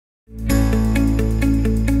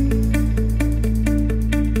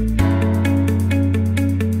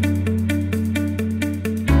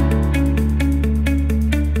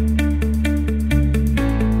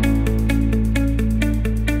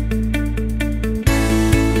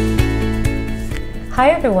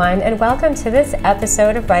Hi everyone, and welcome to this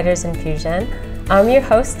episode of Writers Infusion. I'm your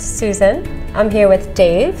host, Susan. I'm here with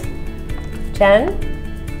Dave, Jen,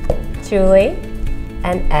 Julie,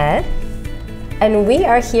 and Ed. And we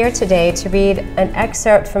are here today to read an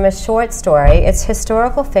excerpt from a short story. It's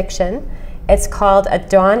historical fiction. It's called A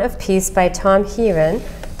Dawn of Peace by Tom Heeren.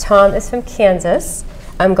 Tom is from Kansas.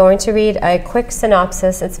 I'm going to read a quick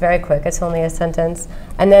synopsis. It's very quick, it's only a sentence.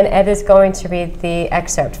 And then Ed is going to read the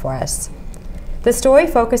excerpt for us. The story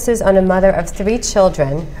focuses on a mother of 3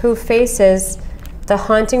 children who faces the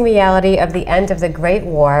haunting reality of the end of the Great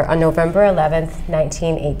War on November 11th,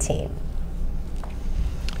 1918.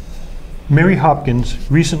 Mary Hopkins,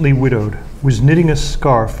 recently widowed, was knitting a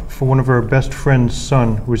scarf for one of her best friend's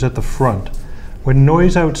son who was at the front when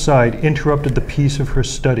noise outside interrupted the peace of her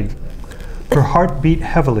study. Her heart beat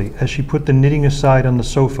heavily as she put the knitting aside on the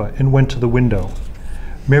sofa and went to the window.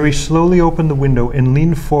 Mary slowly opened the window and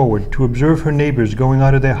leaned forward to observe her neighbors going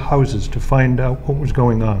out of their houses to find out what was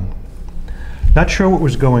going on. Not sure what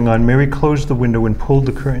was going on, Mary closed the window and pulled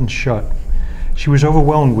the curtains shut. She was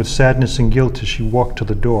overwhelmed with sadness and guilt as she walked to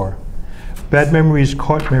the door. Bad memories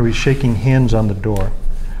caught Mary shaking hands on the door.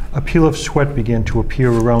 A peel of sweat began to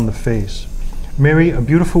appear around the face. Mary, a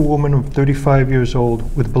beautiful woman of 35 years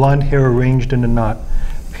old, with blonde hair arranged in a knot,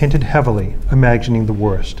 panted heavily, imagining the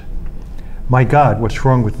worst. My God, what's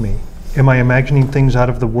wrong with me? Am I imagining things out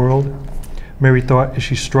of the world? Mary thought as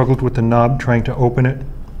she struggled with the knob trying to open it.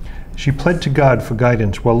 She pled to God for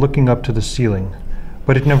guidance while looking up to the ceiling,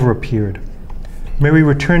 but it never appeared. Mary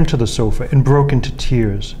returned to the sofa and broke into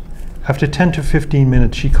tears. After 10 to 15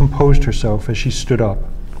 minutes, she composed herself as she stood up.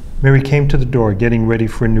 Mary came to the door, getting ready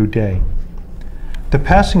for a new day. The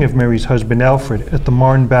passing of Mary's husband, Alfred, at the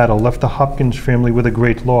Marne battle left the Hopkins family with a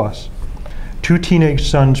great loss. 2 teenage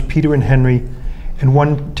sons, Peter and Henry, and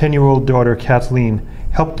 1 10-year-old daughter, Kathleen,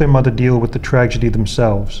 helped their mother deal with the tragedy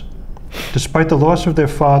themselves. Despite the loss of their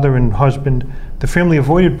father and husband, the family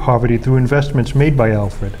avoided poverty through investments made by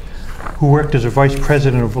Alfred, who worked as a vice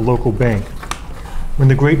president of a local bank. When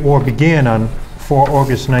the Great War began on 4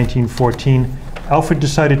 August 1914, Alfred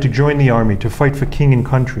decided to join the army to fight for king and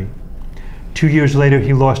country. 2 years later,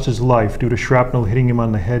 he lost his life due to shrapnel hitting him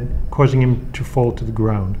on the head, causing him to fall to the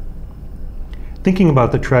ground. Thinking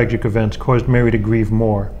about the tragic events caused Mary to grieve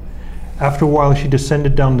more. After a while, she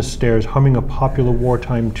descended down the stairs, humming a popular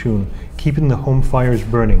wartime tune, keeping the home fires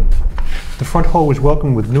burning. The front hall was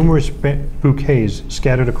welcomed with numerous bouquets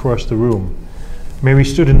scattered across the room. Mary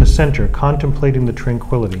stood in the center, contemplating the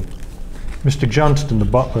tranquility. Mr. Johnston, the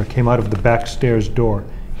butler, came out of the back stairs door,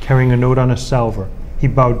 carrying a note on a salver. He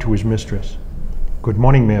bowed to his mistress. "Good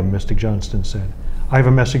morning, ma'am," Mr. Johnston said. "I have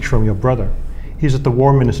a message from your brother. He's at the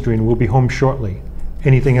War Ministry and will be home shortly.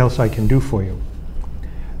 Anything else I can do for you?"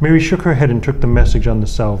 Mary shook her head and took the message on the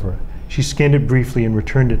salver. She scanned it briefly and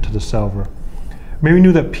returned it to the salver. Mary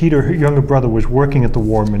knew that Peter, her younger brother, was working at the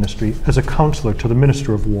War Ministry as a counselor to the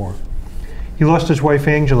Minister of War. He lost his wife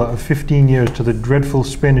Angela of 15 years to the dreadful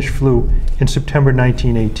Spanish flu in September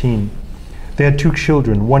 1918. They had 2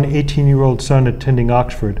 children, one 18-year-old son attending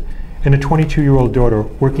Oxford, and a 22-year-old daughter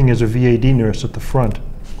working as a VAD nurse at the front.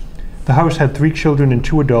 The house had 3 children and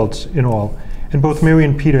 2 adults in all, and both Mary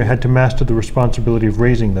and Peter had to master the responsibility of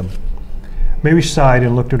raising them. Mary sighed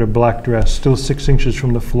and looked at her black dress, still 6 inches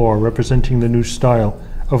from the floor, representing the new style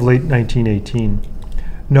of late 1918.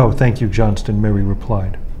 "No, thank you, Johnston," Mary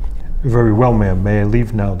replied. "Very well, ma'am. May I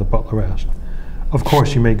leave now?" the butler asked. "Of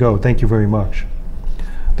course, you may go. Thank you very much."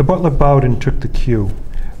 The butler bowed and took the cue.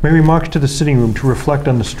 Mary marched to the sitting room to reflect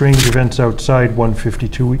on the strange events outside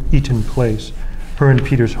 152 Eaton Place, her and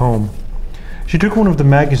Peter's home. She took one of the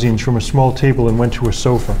magazines from a small table and went to a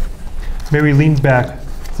sofa. Mary leaned back,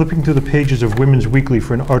 flipping through the pages of Women's Weekly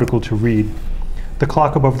for an article to read. The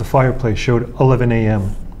clock above the fireplace showed 11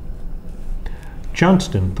 a.m.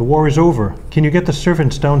 "Johnston, the war is over. Can you get the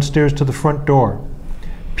servants downstairs to the front door?"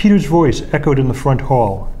 Peter's voice echoed in the front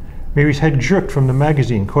hall. Mary's head jerked from the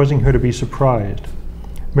magazine, causing her to be surprised.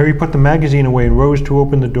 Mary put the magazine away and rose to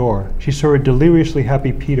open the door. She saw a deliriously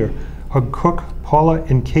happy Peter hug cook, Paula,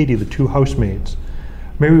 and Katie, the 2 housemaids.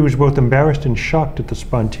 Mary was both embarrassed and shocked at the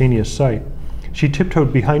spontaneous sight. She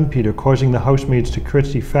tiptoed behind Peter, causing the housemaids to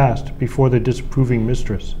curtsy fast before their disapproving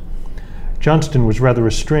mistress. Johnston was rather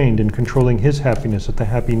restrained in controlling his happiness at the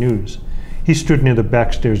happy news. He stood near the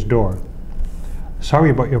backstairs door. "Sorry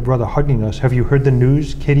about your brother hugging us. Have you heard the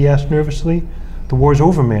news?" Katie asked nervously. "The war's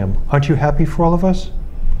over, ma'am. Aren't you happy for all of us?"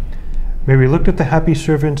 Mary looked at the happy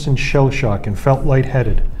servants in shell shock and felt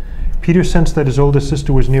lightheaded. Peter sensed that his older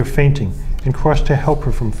sister was near fainting and crossed to help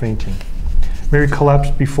her from fainting. Mary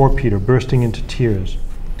collapsed before Peter, bursting into tears.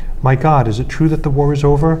 "My God, is it true that the war is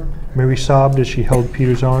over? Mary sobbed as she held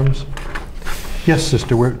Peter's arms. Yes,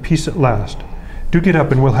 sister, we're at peace at last. Do get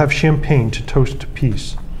up and we'll have champagne to toast to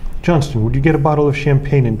peace. Johnston, would you get a bottle of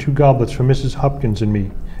champagne and 2 goblets for Mrs. Hopkins and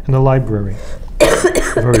me in the library?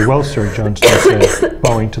 Very well, sir, Johnston said,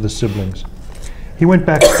 bowing to the siblings. He went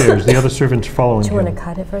backstairs, the other servants following him. Do you want to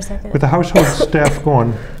cut it for a second? With the household staff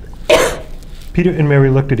gone, Peter and Mary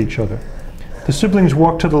looked at each other. The siblings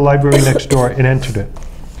walked to the library next door and entered it.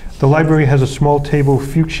 The library has a small table,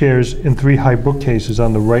 few chairs, and 3 high bookcases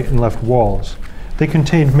on the right and left walls. They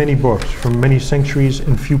contained many books from many centuries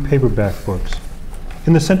and few paperback books.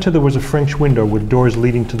 In the center there was a French window with doors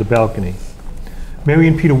leading to the balcony. Mary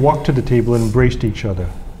and Peter walked to the table and embraced each other.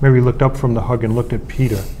 Mary looked up from the hug and looked at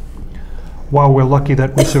Peter. Wow, we're lucky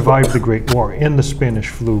that we survived the Great War and the Spanish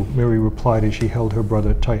flu, Mary replied as she held her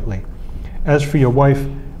brother tightly. As for your wife,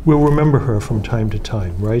 we'll remember her from time to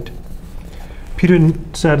time, right? Peter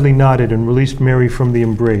sadly nodded and released Mary from the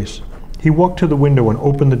embrace. He walked to the window and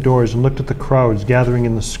opened the doors and looked at the crowds gathering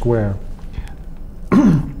in the square.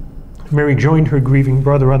 Mary joined her grieving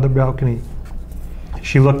brother on the balcony.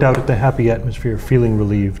 She looked out at the happy atmosphere, feeling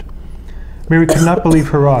relieved. Mary could not believe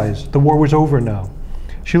her eyes. The war was over now.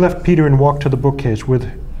 She left Peter and walked to the bookcase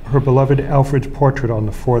with her beloved Alfred's portrait on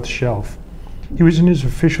the 4th shelf. He was in his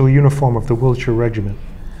official uniform of the Wiltshire Regiment.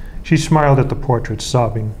 She smiled at the portrait,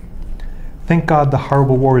 sobbing. Thank God the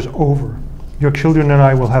horrible war is over. Your children and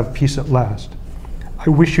I will have peace at last. I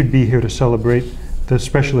wish you'd be here to celebrate the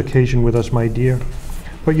special occasion with us, my dear.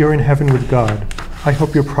 But you're in heaven with God. I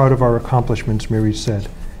hope you're proud of our accomplishments, Mary said,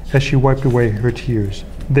 as she wiped away her tears.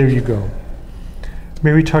 There you go.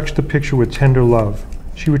 Mary touched the picture with tender love.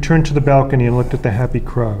 She returned to the balcony and looked at the happy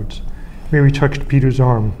crowds. Mary touched Peter's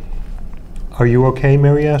arm. Are you okay?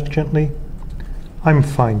 Mary asked gently. I'm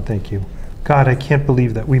fine, thank you. God, I can't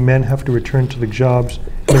believe that we men have to return to the jobs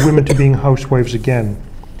and the women to being housewives again.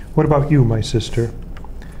 What about you, my sister?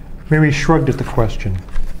 Mary shrugged at the question.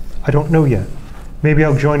 I don't know yet. Maybe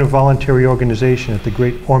I'll join a voluntary organization at the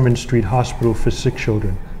great Ormond Street Hospital for Sick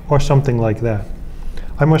Children, or something like that.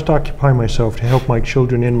 I must occupy myself to help my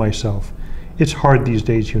children and myself. It's hard these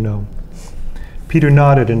days, you know. Peter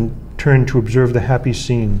nodded and turned to observe the happy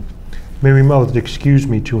scene. Mary mouthed "Excuse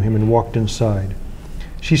me" to him and walked inside.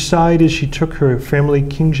 She sighed as she took her family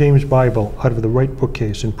King James Bible out of the right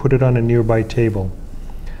bookcase and put it on a nearby table.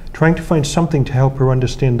 Trying to find something to help her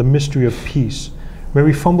understand the mystery of peace,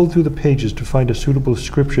 Mary fumbled through the pages to find a suitable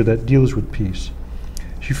scripture that deals with peace.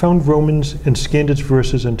 She found Romans and scanned its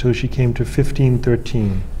verses until she came to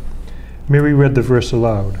 15:13. Mary read the verse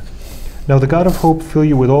aloud. Now the God of hope fill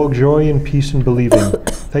you with all joy and peace in believing,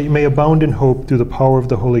 that you may abound in hope through the power of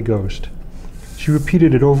the Holy Ghost. She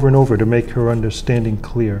repeated it over and over to make her understanding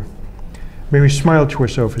clear. Mary smiled to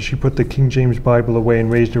herself as she put the King James Bible away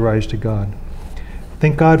and raised her eyes to God.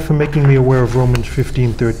 Thank God for making me aware of Romans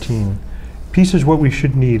 15:13. Peace is what we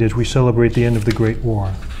should need as we celebrate the end of the Great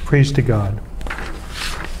War. Praise to God.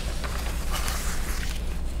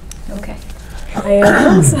 Okay. I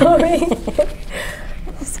am sorry.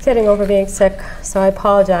 Just getting over being sick, so I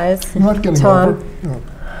apologize. You're not getting Tom. over. No.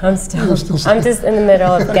 I'm still sick. I'm just in the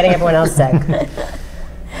middle of getting everyone else sick.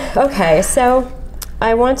 Okay, so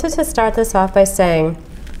I wanted to start this off by saying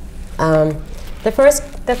the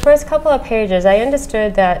first couple of pages, I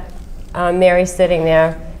understood that Mary's sitting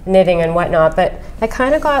there knitting and whatnot, but I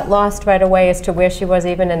kind of got lost right away as to where she was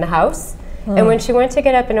even in the house. And when she went to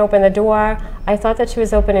get up and open the door, I thought that she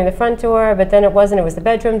was opening the front door, but then it wasn't, it was the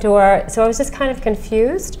bedroom door. So I was just kind of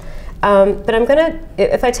confused. But I'm gonna,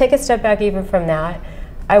 if I take a step back even from that,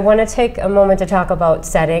 I want to take a moment to talk about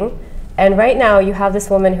setting. And right now you have this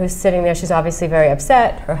woman who's sitting there, she's obviously very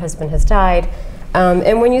upset, her husband has died.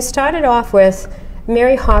 And when you started off with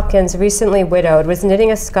Mary Hopkins, recently widowed, was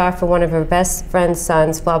knitting a scarf for one of her best friend's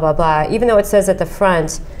sons, blah, blah, blah. Even though it says at the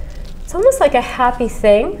front, it's almost like a happy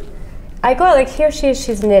thing. I go, like, here she is,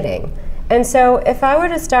 she's knitting. And so if I were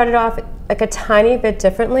to start it off like a tiny bit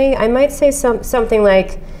differently, I might say something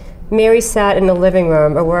like, Mary sat in the living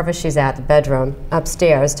room, or wherever she's at, the bedroom,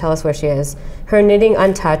 upstairs, tell us where she is, her knitting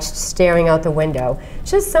untouched, staring out the window.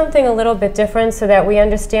 Just something a little bit different so that we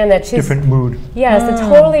understand that she's... Different mood. Yes, a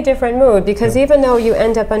totally different mood, because even though you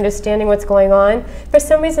end up understanding what's going on, for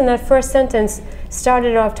some reason that first sentence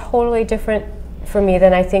started off totally different for me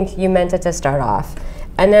than I think you meant it to start off.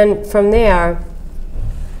 And then from there,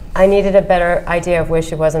 I needed a better idea of where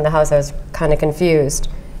she was in the house. I was kind of confused.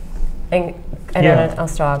 And I'll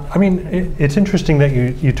stop. I mean, it's interesting that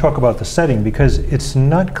you talk about the setting, because it's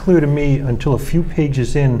not clear to me until a few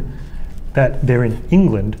pages in that they're in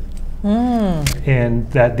England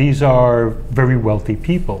and that these are very wealthy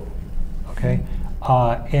people, okay?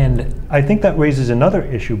 And I think that raises another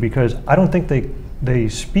issue because I don't think they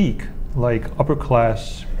speak like upper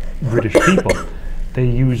class British people. They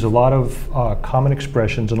use a lot of common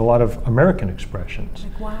expressions and a lot of American expressions.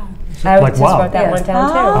 Like wow. I Like just wow. wrote that one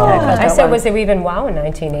down too. I said, was there even wow in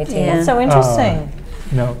 1918? Yeah. That's so interesting.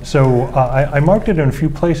 So I marked it in a few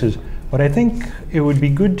places, but I think it would be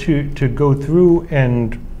good to go through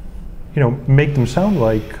and make them sound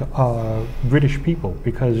like British people,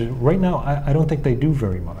 because right now I don't think they do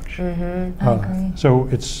very much. I agree. So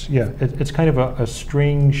it's kind of a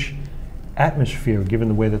strange atmosphere given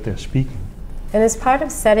the way that they're speaking. And as part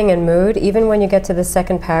of setting and mood, even when you get to the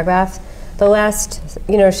second paragraph, the last,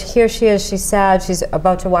 here she is, she's sad, she's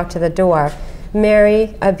about to walk to the door.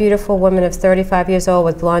 Mary, a beautiful woman of 35 years old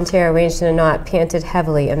with blonde hair arranged in a knot, panted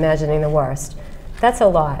heavily, imagining the worst. That's a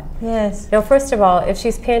lot. Yes. First of all, if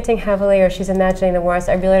she's panting heavily or she's imagining the worst,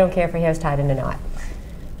 I really don't care if her hair's tied in a knot.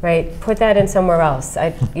 Right? Put that in somewhere else.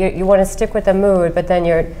 You want to stick with the mood, but then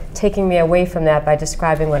you're taking me away from that by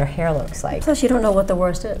describing what her hair looks like. Plus, you don't know what the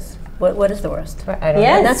worst is. What is the worst? I don't Yes.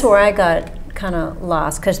 know. And that's where I got kind of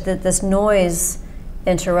lost, because this noise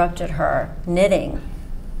interrupted her knitting.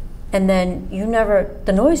 And then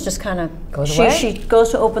the noise just kind of Goes away. She goes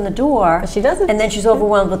to open the door. But she doesn't. And then she's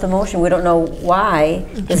overwhelmed with emotion. We don't know why.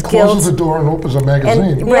 She There's closes guilt. the door and opens a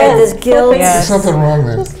magazine. Right, there's guilt. There's something wrong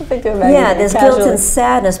there. Yeah, there's guilt and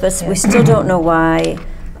sadness, but we still don't know why.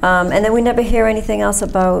 And then we never hear anything else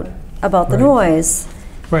about the noise.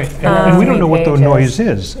 Right, and we don't know what the pages. noise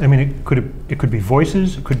is. I mean, it could be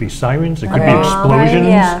voices, it could be sirens, it could be Right. explosions.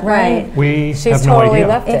 Yeah, right. We She's have no totally idea.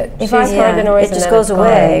 left it. If She's I heard the noise it and just then goes it's gone.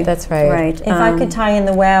 away. That's right. Right. If I could tie in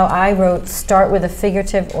the wow, I wrote start with a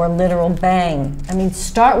figurative or literal bang. I mean,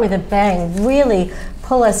 start with a bang. Really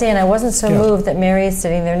pull us in. I wasn't so moved that Mary is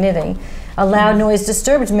sitting there knitting. A loud noise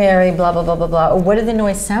disturbed Mary, blah, blah, blah, blah, blah. Or what did the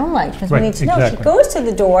noise sound like? Because we Right, need to know. She exactly. goes to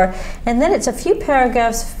the door, and then it's a few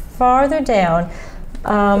paragraphs farther down.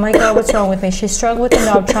 My God, what's wrong with me? She struggled with the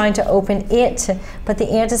knob trying to open it, but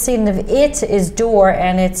the antecedent of it is door,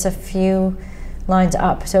 and it's a few lines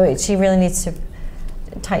up. So she really needs to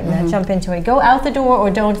tighten that, jump into it. Go out the door or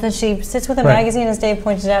don't. Then she sits with a Right. magazine, as Dave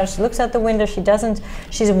pointed out. She looks out the window.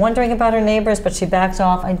 She's wondering about her neighbors, but she backs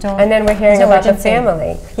off. And then we're hearing There's no about the urgency.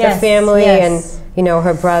 family. Yes, The family yes. and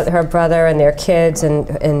her brother and their kids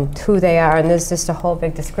and who they are, and there's just a whole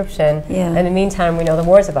big description. Yeah. In the meantime, we know the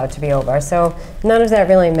war's about to be over, so none of that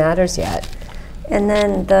really matters yet. And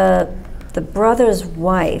then the brother's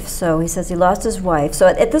wife, so he says he lost his wife. So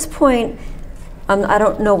at this point, I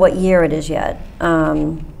don't know what year it is yet.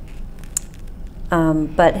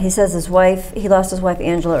 But he says he lost his wife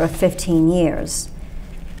Angela of 15 years.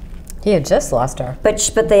 He had just lost her.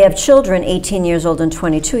 But they have children 18 years old and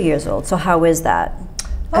 22 years old. So how is that?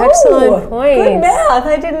 Excellent point. Good math.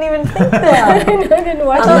 I didn't even think that. I didn't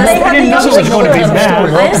watch Unless that. they have I didn't know it was going to be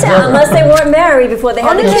math. I understand, unless they weren't married before they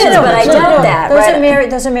had the kids, but I doubt that, Those right?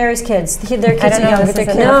 Those are Mary's kids. Their kids don't are know, young. this Their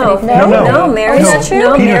is kids enough. are No, Mary's No.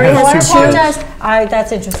 no, Peter Mary has has two two. apologize.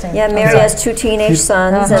 That's interesting. Yeah, Mary has two teenage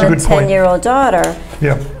sons That's a and a good point. 10-year-old daughter.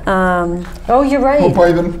 Yeah. Oh, you're right.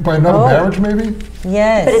 Well, by another marriage, maybe?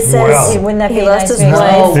 Yes. But it says Wow. Wouldn't that be he a lost nice his mix?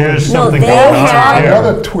 wife. There's No, something they going on had- there.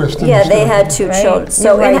 Another twist in Yeah, the they story. had two Right. children. So,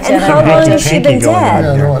 You're right, and Jenna. how long Hanky has she panky been going on. Yeah, I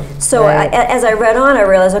dead? know it. So as I read on, I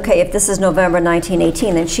realized, okay, if this is November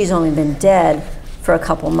 1918, then she's only been dead for a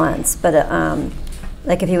couple months. But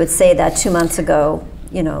like if he would say that 2 months ago,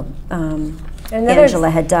 Angela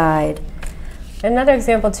had died. Another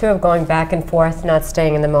example, too, of going back and forth, not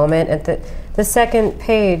staying in the moment. At the second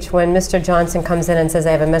page, when Mr. Johnson comes in and says,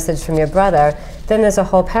 I have a message from your brother, then there's a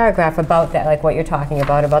whole paragraph about that, like what you're talking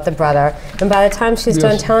about the brother. And by the time she's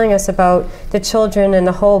done Yes. telling us about the children and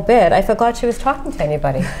the whole bit, I forgot she was talking to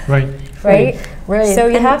anybody, Right. right? Right. So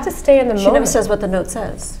you And have to stay in the She moment. never says what the note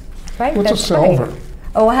says. Right? What's a That's right. salver?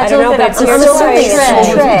 Oh, I had I to don't look know, it but up. it's a silver tray. tray. That's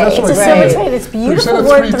It's a what silver it tray. It's said beautiful it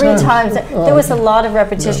word 3 three times. times. There was a lot of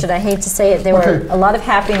repetition. I hate to say it. There Okay. were a lot of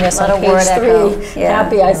happiness A lot on of page word echo. 3. Yeah.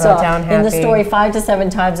 Happy I I wrote saw down in the happy. story 5 to 7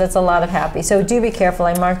 times. That's a lot of happy. So do be careful.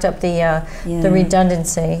 I marked up the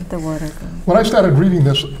redundancy. The word echo. When I started reading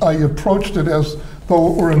this, I approached it as though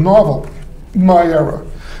it were a novel, my era.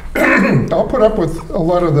 I'll put up with a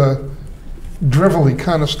lot of the drivelly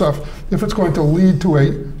kind of stuff if it's going to lead to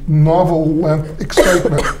a novel-length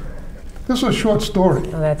excitement. This is a short story.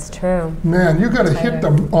 Oh, that's true. Man, you got to hit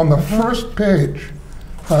them on the first page.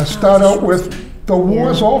 Start out with the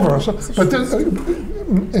war's over. So, but this,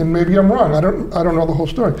 and maybe I'm wrong. I don't know the whole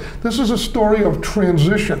story. This is a story of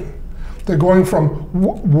transition. They're going from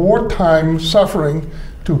wartime suffering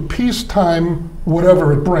to peacetime,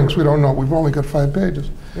 whatever it brings. We don't know. We've only got 5 pages.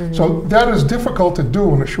 So that is difficult to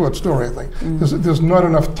do in a short story, I think. There's not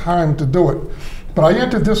enough time to do it. But I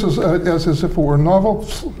entered this as if it were a novel.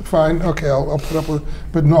 Fine, okay, I'll put up with it.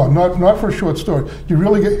 But no, not for a short story. You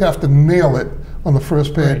really have to nail it on the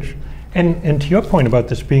first page. Right. And to your point about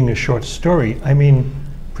this being a short story, I mean,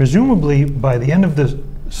 presumably by the end of the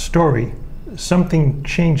story, something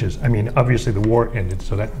changes. I mean, obviously the war ended,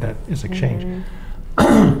 so that is a change.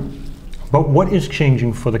 But what is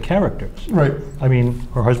changing for the characters? Right. I mean,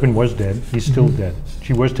 her husband was dead. He's still dead.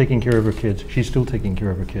 She was taking care of her kids. She's still taking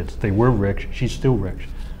care of her kids. They were rich. She's still rich.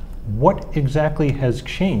 What exactly has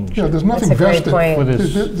changed? Yeah, there's nothing That's a great vested. point. For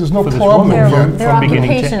this, There's no for this problem woman yet. Their from beginning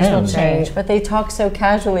to occupations will end. change, but they talk so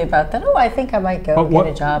casually about that. Oh, I think I might go But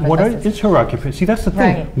get a job. what is her occupation? See, that's the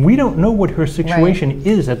thing. Right. We don't know what her situation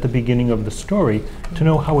is at the beginning of the story to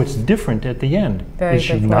know how it's different at the end. Very is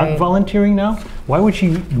she good not point. volunteering now? Why would she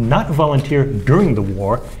not volunteer during the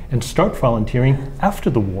war and start volunteering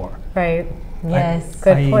after the war? Right. Yes.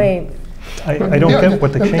 Good point. I don't get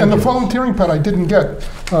what the change and the is. volunteering part I didn't get.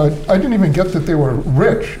 I didn't even get that they were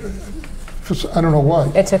rich. I don't know why.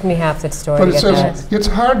 It took me half the story But to it get says that. it's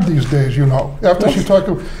hard these days, you know. After she talked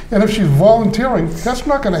to, and if she's volunteering, that's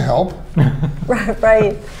not going to help. Right. I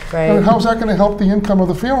mean, Right. how's that going to help the income of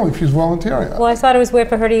the family if she's volunteering? Well, I thought it was weird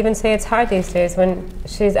for her to even say it's hard these days when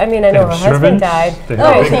she's, I mean, I They know her have husband servants, died. they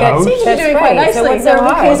have a big yeah, house. Seems to be that's doing quite right. So nicely. what's There so are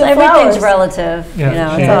hard? bouquets of Everything's flowers. relative. Yeah, You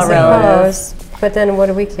know, she it's has all a relative. Suppose. But then what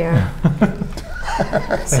do we care?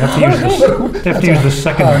 They have to use the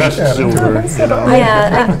second best silver. You know?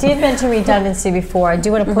 Yeah, I did mention redundancy before. I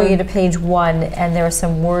do want to pull you to page 1, and there are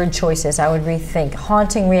some word choices I would rethink.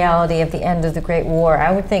 Haunting reality of the end of the Great War.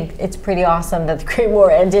 I would think it's pretty awesome that the Great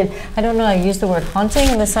War ended. I don't know, I used the word haunting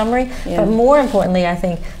in the summary, Yeah. but more importantly, I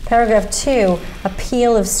think paragraph 2, a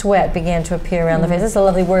peal of sweat began to appear around the face. This is a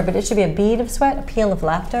lovely word, but it should be a bead of sweat, a peal of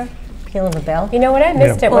laughter, peal of a bell. You know what? I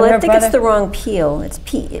missed it well, when her I think brother. it's the wrong peel. It's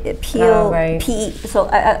peel, Oh, right. P. So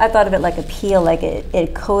I thought of it like a peel, like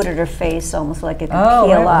it coated her face almost like it could Oh,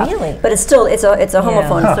 peel right, off. really? But it's still it's a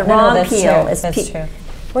homophone. It's the No, wrong that's peel. true. It's That's pe- true.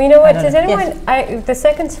 Well, you know what? I Does don't know. anyone? The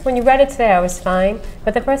second when you read it today, I was fine.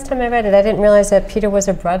 But the first time I read it, I didn't realize that Peter was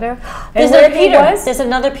a brother. There's and where another he Peter. was. There's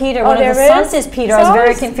another Peter. Oh, One of the there sons is? is Peter. So I was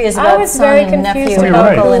very confused about I was son very and nephew. confused Oh, you're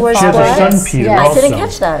about right. who was She has a what. son, Peter, Yes. I also. didn't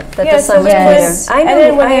catch that. That Yeah, the son so was when Peter. was- I know. and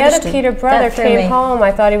then when I the other understood. Peter brother That threw came me. home,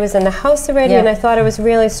 I thought he was in the house already, Yeah. and I thought it was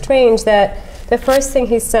really strange that the first thing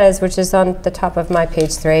he says, which is on the top of my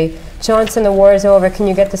page 3, Johnson, the war is over. Can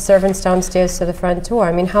you get the servants downstairs to the front door?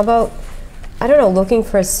 I mean, how about, I don't know, looking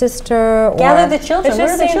for a sister or Gather the children. It Where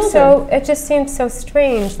just are the seemed children? so. It just seemed so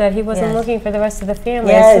strange that he wasn't Yes. looking for the rest of the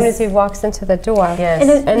family Yes. as soon as he walks into the door. Yes. And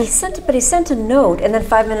then And- he sent a note, and then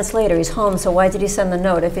 5 minutes later he's home. So why did he send the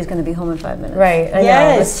note if he's going to be home in 5 minutes? Right. I know.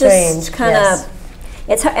 Yes, It's It's strange. just kind of. Yes.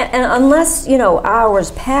 It's and unless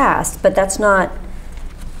hours passed, but that's not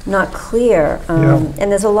clear.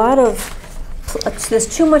 And there's a lot of there's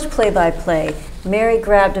too much play-by-play. Mary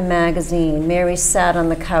grabbed a magazine. Mary sat on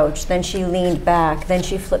the couch. Then she leaned back. Then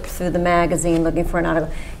she flipped through the magazine looking for an article.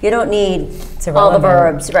 You don't need all the irrelevant.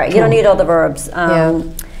 verbs, right? You don't need all the verbs. Yeah.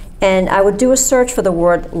 And I would do a search for the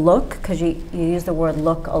word look, because you use the word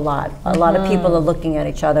look a lot. A lot of people are looking at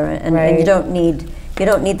each other, and Right. you don't need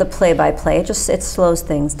the play-by-play. It slows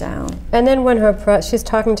things down. And then when she's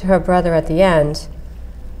talking to her brother at the end,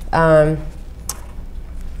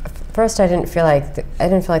 first I didn't feel like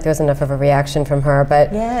there was enough of a reaction from her,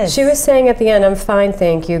 but Yes. she was saying at the end, "I'm fine,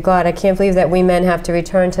 thank you, God. I can't believe that we men have to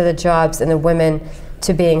return to the jobs and the women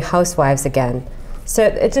to being housewives again." So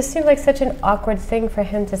it just seemed like such an awkward thing for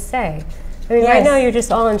him to say. I mean, right Yes. now you're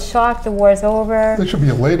just all in shock. The war's over. They should be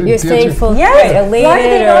elated. You're dancing. thankful, Yes. right, elated. Why are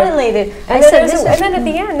they not or- elated? And then at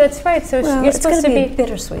the end, that's right. So Well, you're it's supposed going to to be. be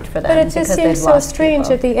bittersweet for them. But it just because seems they've so lost strange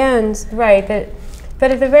people. at the end, right?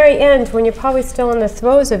 But at the very end, when you're probably still in the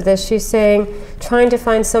throes of this, she's saying, trying to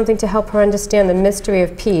find something to help her understand the mystery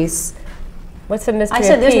of peace. What's the mystery I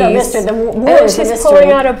said of there's peace? no mystery. The war And is the she's mystery.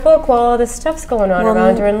 pulling out a book while all this stuff's going on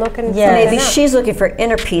around her and looking. yeah. Maybe something up. she's looking for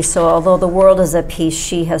inner peace, so although the world is at peace,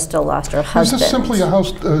 she has still lost her Is husband. this simply a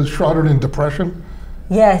house shrouded in depression?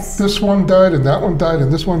 Yes. This one died, and that one died,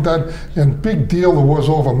 and this one died, and big deal, the war's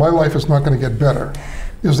over. My life is not going to get better.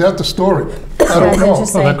 Is that the story? I don't know.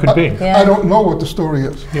 interesting. Well, that could be. Yeah. I don't know what the story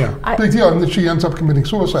is. Yeah. Big deal, and then she ends up committing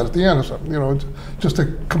suicide at the end or something. It's just to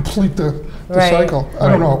complete the Right. cycle. I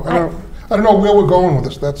don't know. I don't know where we're going with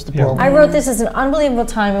this. That's the Yeah. problem. I wrote this as an unbelievable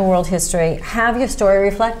time in world history. Have your story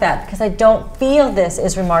reflect that, because I don't feel this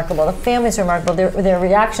is remarkable. The family's remarkable. Their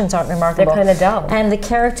reactions aren't remarkable. They're kinda dull. And the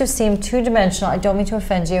characters seem two-dimensional. I don't mean to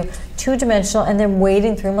offend you. Two-dimensional, and they're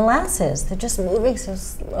wading through molasses. They're just moving so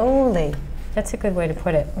slowly. That's a good way to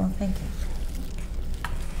put it. Well, thank you.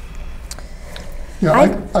 Yeah,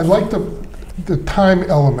 I like the time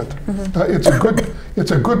element.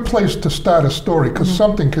 It's a good place to start a story because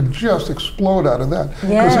something could just explode out of that.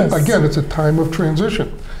 Yes. Again, it's a time of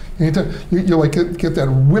transition. You like get that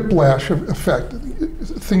whiplash effect.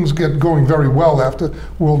 Things get going very well after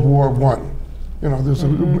World War I. You know, there's a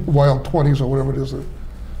wild 20s or whatever it is.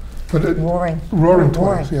 But Roaring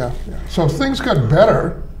 20s, yeah. So things got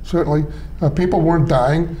better. Certainly, people weren't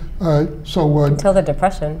dying. Until the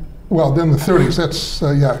Depression. Well, then the 30s. That's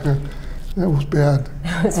that was bad.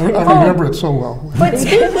 I remember it so well. But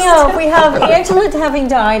speaking of, we have Angela having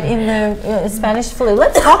died in the Spanish flu.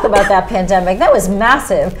 Let's talk about that pandemic. That was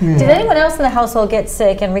massive. Did anyone else in the household get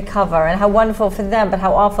sick and recover? And how wonderful for them, but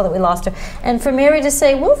how awful that we lost her. And for Mary to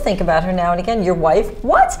say, we'll think about her now and again. Your wife,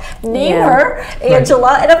 what? Name her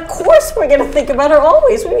Angela. And of course we're going to think about her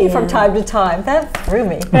always. We mean from time to time. That threw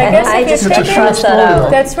me. I guess It's a short story, though.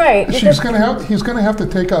 That's right. He's going to have to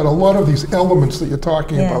take out a lot of these elements that you're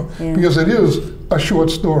talking about because it is a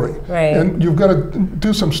short story. Right. And you've got to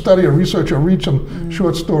do some study or research or read some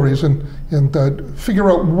short stories and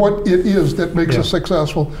figure out what it is that makes a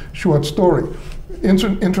successful short story.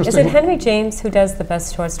 Interesting. Is it Henry James who does the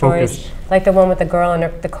best short stories? Focus. Like the one with the girl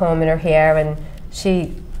and the comb in her hair and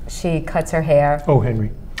she cuts her hair. Oh,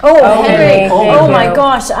 Henry. Oh, Henry. Oh my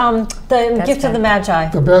gosh. The Gift of the Magi.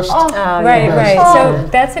 The best. Right. So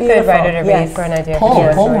that's a good writer to read for an idea.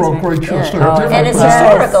 Paul wrote great short stories. And it's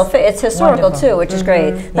historical. It's historical too, which is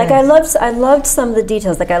great. Like I loved some of the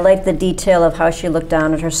details. Like I liked the detail of how she looked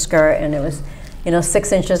down at her skirt, and it was,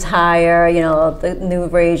 6 inches higher. The new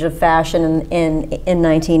rage of fashion in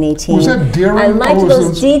 1918. Was that daring? I liked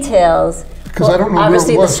those details. Because I don't know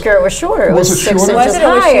obviously where it was. The skirt was shorter. It was 6 shorter? inches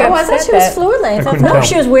higher. Oh, I thought she was floor length. No,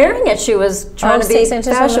 She was wearing it. She was trying to be 6 inches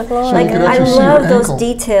on the fashion. floor. So Like you could I actually see her love those ankle.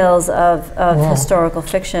 details of historical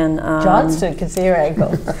fiction. Johnston could see your ankle.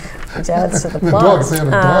 Which adds to the The plot. dog, they had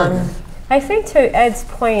a dog. I think to Ed's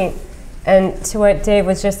point and to what Dave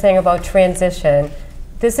was just saying about transition,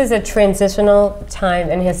 this is a transitional time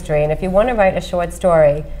in history, and if you want to write a short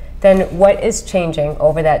story, then what is changing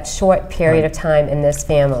over that short period of time in this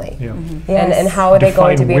family? Yeah. And how are they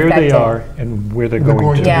going to be where affected? they are and where they're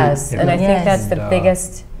going to Yes, be. and I think Yes. that's the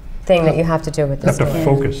biggest thing that you have to do with You this have to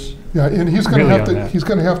story. focus. Yeah, and he's going Really to have on to that. he's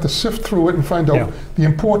going to have to sift through it and find out Yeah. the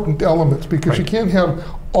important elements because you Right. can't have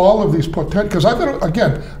all of these potential. Because I thought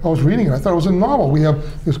again, I was reading it. I thought it was a novel. We have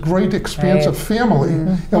this great expanse of family,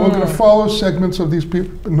 and we're going to follow segments of these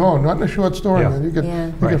people. No, not in a short story, Yeah. man. You get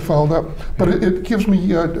Right. fouled up. But it gives me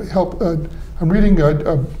help. I'm reading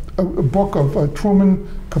a book of Truman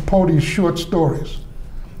Capote's short stories.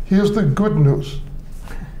 Here's the good news.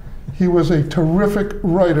 He was a terrific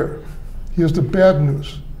writer. Here's the bad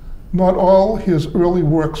news. Not all his early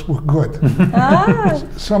works were good.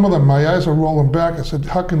 Some of them, my eyes are rolling back. I said,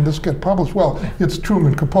 how can this get published? Well, it's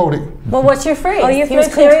Truman Capote. Well, what's your phrase? you He was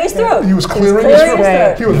mentioned- clearing his throat. He was clearing clearing his his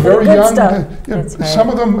throat. throat. He was very Good young. stuff. Some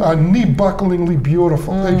of them are knee-bucklingly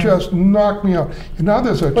beautiful. They just knocked me out. And now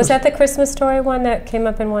there's a Was that the Christmas story one that came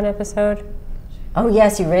up in one episode? Oh,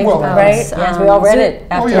 yes, you read Well, about right? it. Yes, we all read it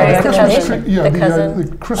Oh after yeah, the the Christmas cousin. tree. Yeah, The cousin.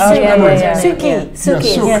 the Christmas Oh, yeah, memories. yeah, yeah. Suki. Suki.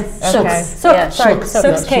 Sook. Yes. Okay. Sook. Yeah. Sorry, Sook.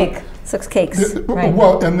 Sook's Yeah, cake. Sook's cakes. Right.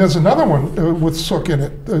 Well, and there's another one with Sook in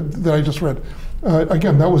it that I just read.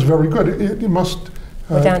 Again, that was very good. It must.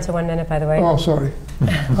 We're down to 1 minute, by the way. Oh, sorry.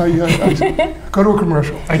 I go to a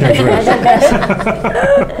commercial. I digress.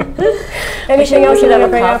 Anything else you should want have to a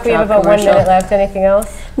bring cough up? We have drop about 1 minute commercial. left. Anything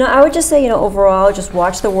else? No, I would just say, overall, just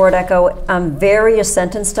watch the word echo. Various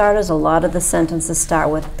sentence starters. A lot of the sentences start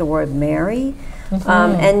with the word Mary.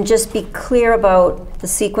 And just be clear about the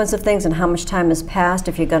sequence of things and how much time has passed.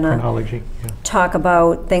 If you're going to Chronology. Yeah. talk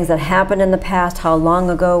about things that happened in the past, how long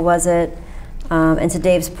ago was it? And to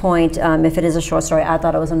Dave's point, if it is a short story, I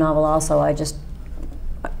thought it was a novel also.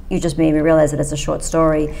 You just made me realize that it's a short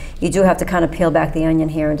story. You do have to kind of peel back the onion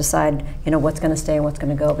here and decide, what's going to stay and what's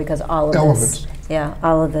going to go, because all of Elements.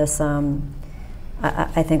 this,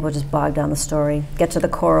 I think will just bog down the story. Get to the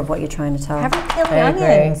core of what you're trying to tell. Have her peel the I agree.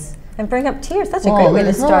 onions and bring up tears. That's a Oh, great way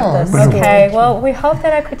there to you start go. this. Okay, well, we hope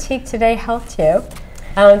that our critique today helped you.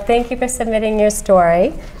 Thank you for submitting your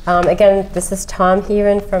story. Again, this is Tom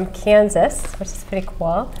Heeren from Kansas, which is pretty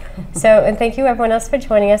cool. And thank you everyone else for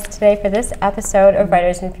joining us today for this episode of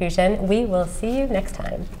Writers Infusion. We will see you next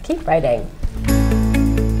time. Keep writing.